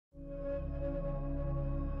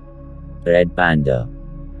Red panda.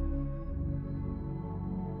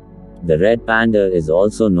 The red panda is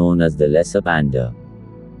also known as the lesser panda.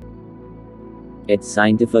 Its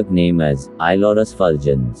scientific name is Ailurus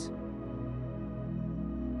fulgens.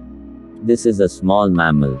 This is a small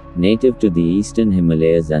mammal, native to the eastern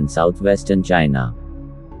Himalayas and southwestern China.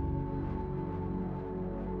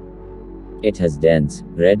 It has dense,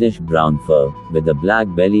 reddish-brown fur, with a black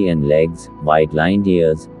belly and legs, white-lined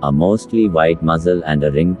ears, a mostly white muzzle and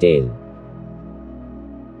a ringed tail.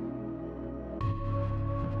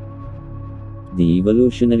 The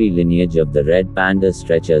evolutionary lineage of the red panda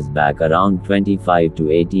stretches back around 25 to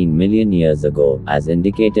 18 million years ago, as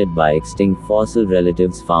indicated by extinct fossil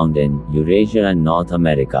relatives found in Eurasia and North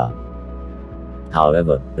America.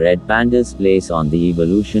 However, red panda's place on the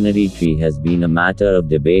evolutionary tree has been a matter of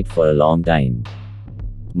debate for a long time.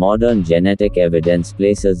 Modern genetic evidence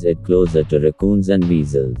places it closer to raccoons and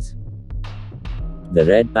weasels. The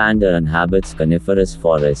red panda inhabits coniferous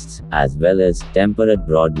forests, as well as temperate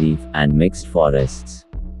broadleaf and mixed forests.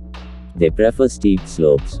 They prefer steep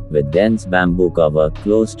slopes, with dense bamboo cover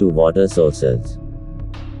close to water sources.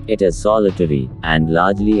 It is solitary, and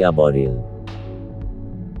largely arboreal.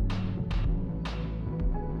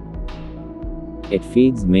 It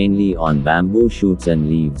feeds mainly on bamboo shoots and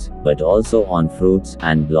leaves, but also on fruits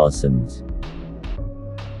and blossoms.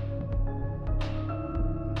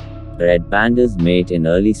 Red pandas mate in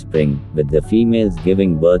early spring, with the females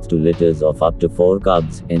giving birth to litters of up to 4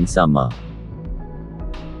 cubs in summer.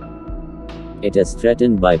 It is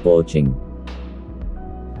threatened by poaching,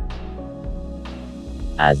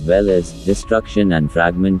 as well as destruction and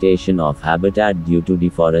fragmentation of habitat due to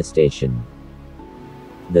deforestation.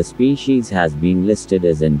 The species has been listed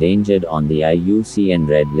as endangered on the IUCN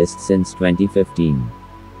Red List since 2015.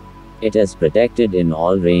 It is protected in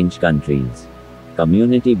all range countries.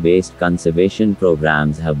 Community-based conservation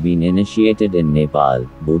programs have been initiated in Nepal,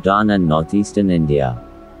 Bhutan and northeastern India.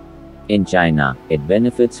 In China, it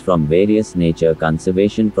benefits from various nature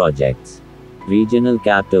conservation projects. Regional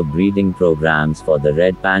captive breeding programs for the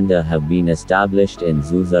red panda have been established in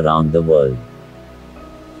zoos around the world.